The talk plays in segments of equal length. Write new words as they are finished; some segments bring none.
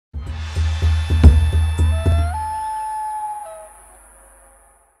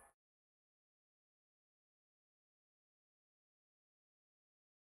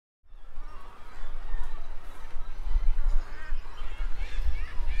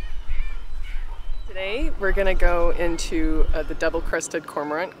Today we're going to go into the double-crested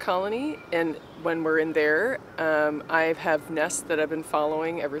cormorant colony, and when we're in there I have nests that I've been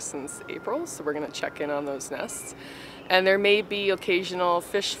following ever since April, so we're going to check in on those nests. And there may be occasional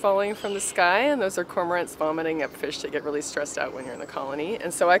fish falling from the sky, and those are cormorants vomiting up fish that get really stressed out when you're in the colony.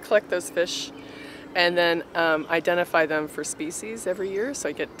 And so I collect those fish and then identify them for species every year, so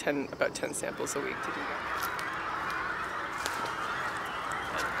I get about 10 samples a week to do that.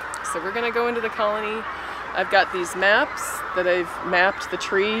 So we're going to go into the colony. I've got these maps that I've mapped the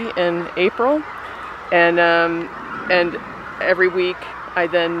tree in April, and every week I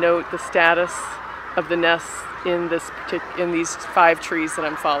then note the status of the nests in these 5 trees that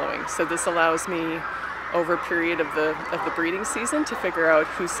I'm following. So this allows me over a period of the breeding season to figure out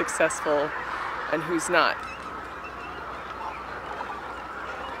who's successful and who's not.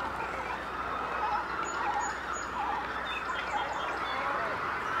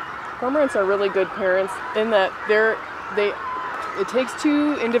 Cormorants are really good parents in that it takes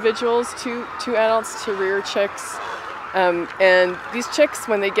 2 individuals, two adults to rear chicks, and these chicks,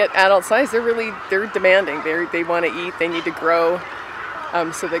 when they get adult size, they're demanding. They want to eat. They need to grow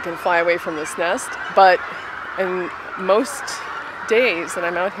so they can fly away from this nest. But in most days that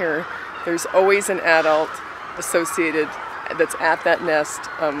I'm out here, there's always an adult associated that's at that nest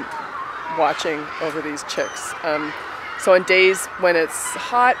watching over these chicks. So on days when it's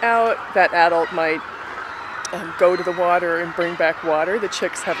hot out, that adult might go to the water and bring back water. The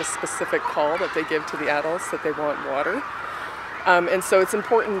chicks have a specific call that they give to the adults that they want water. And so it's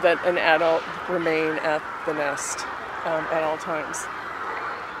important that an adult remain at the nest at all times.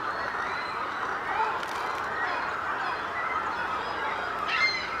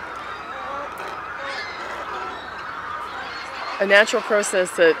 A natural process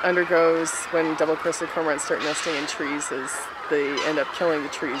that undergoes when double-crested cormorants start nesting in trees is they end up killing the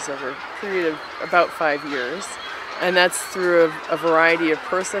trees over a period of about 5 years. And that's through a variety of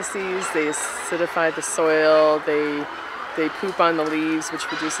processes. They acidify the soil, they poop on the leaves, which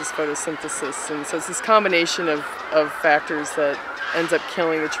reduces photosynthesis. And so it's this combination of factors that ends up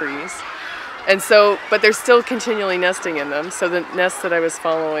killing the trees. And so, but they're still continually nesting in them. So the nests that I was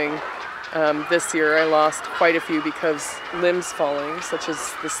following this year, I lost quite a few because limbs falling, such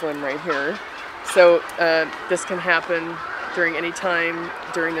as this limb right here. So this can happen during any time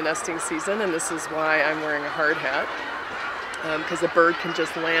during the nesting season, and this is why I'm wearing a hard hat, because a bird can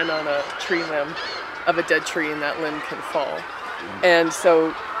just land on a tree limb of a dead tree and that limb can fall. And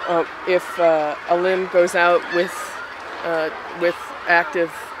so if a limb goes out with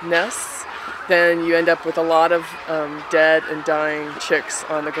active nests, then you end up with a lot of dead and dying chicks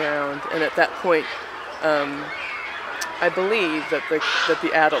on the ground. And at that point, I believe that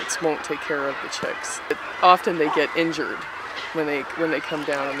the adults won't take care of the chicks. But often they get injured when they come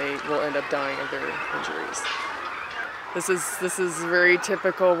down, and they will end up dying of their injuries. This is a very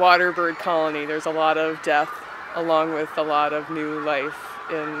typical water bird colony. There's a lot of death, along with a lot of new life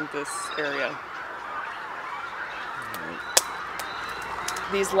in this area.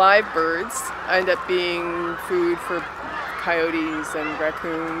 These live birds end up being food for coyotes and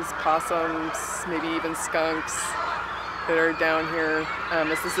raccoons, possums, maybe even skunks that are down here.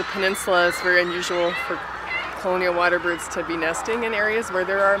 This is a peninsula. It's very unusual for colonial water birds to be nesting in areas where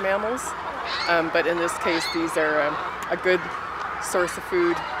there are mammals. But in this case, these are a good source of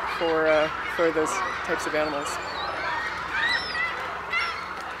food for those types of animals.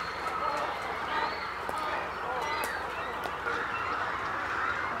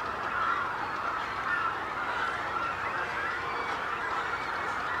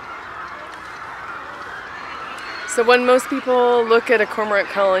 So when most people look at a cormorant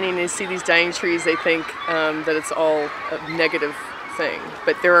colony and they see these dying trees, they think that it's all a negative thing.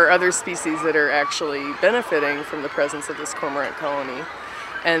 But there are other species that are actually benefiting from the presence of this cormorant colony.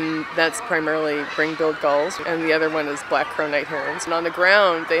 And that's primarily ring-billed gulls, and the other one is black-crowned night herons. And on the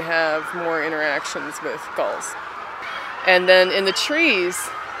ground, they have more interactions with gulls. And then in the trees,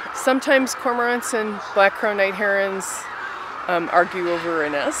 sometimes cormorants and black-crowned night herons argue over a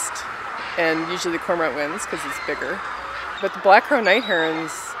nest. And usually the cormorant wins because it's bigger. But the black-crowned night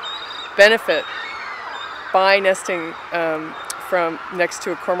herons benefit by nesting from next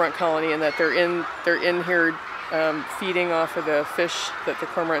to a cormorant colony, and that they're in here feeding off of the fish that the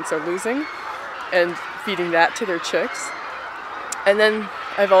cormorants are losing and feeding that to their chicks. And then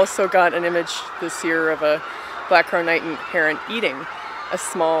I've also got an image this year of a black-crowned night heron eating a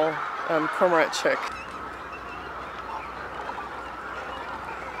small cormorant chick.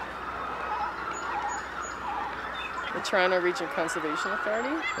 The Toronto Region Conservation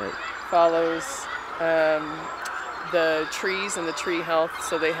Authority follows the trees and the tree health,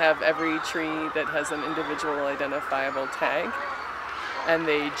 so they have every tree that has an individual identifiable tag, and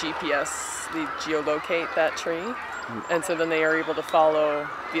they geolocate that tree, and so then they are able to follow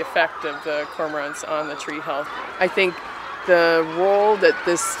the effect of the cormorants on the tree health. I think the role that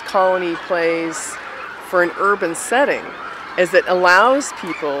this colony plays for an urban setting is it allows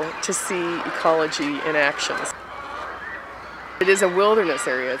people to see ecology in action. It is a wilderness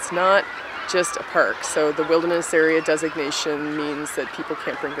area, it's not just a park. So the wilderness area designation means that people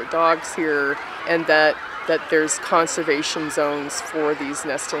can't bring their dogs here, and that there's conservation zones for these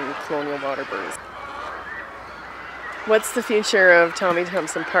nesting colonial water birds. What's the future of Tommy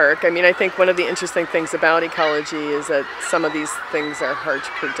Thompson Park? I mean, I think one of the interesting things about ecology is that some of these things are hard to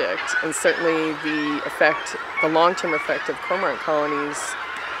predict, and certainly the long-term effect of cormorant colonies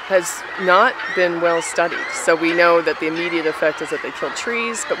has not been well studied. So we know that the immediate effect is that they kill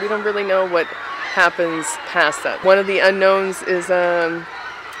trees, but we don't really know what happens past that. One of the unknowns is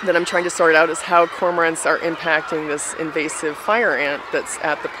that I'm trying to sort out is how cormorants are impacting this invasive fire ant that's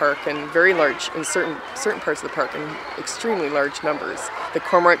at the park, and very large in certain parts of the park in extremely large numbers. The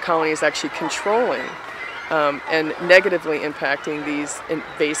cormorant colony is actually controlling and negatively impacting these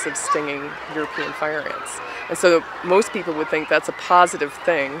invasive stinging European fire ants. And so most people would think that's a positive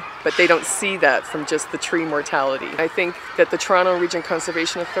thing, but they don't see that from just the tree mortality. I think that the Toronto Region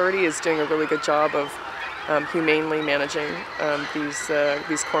Conservation Authority is doing a really good job of humanely managing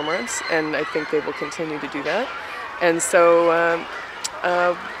these cormorants, and I think they will continue to do that. And so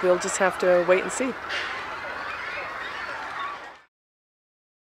we'll just have to wait and see.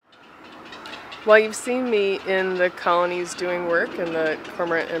 Well, you've seen me in the colonies doing work, in the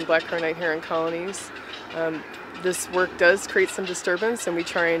cormorant and black-crowned night heron colonies. This work does create some disturbance, and we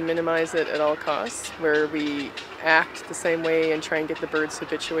try and minimize it at all costs, where we act the same way and try and get the birds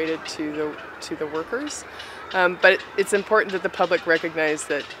habituated to the workers. But it's important that the public recognize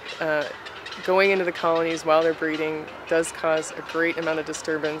that going into the colonies while they're breeding does cause a great amount of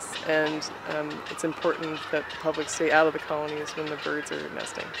disturbance, and it's important that the public stay out of the colonies when the birds are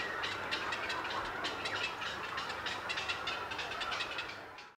nesting.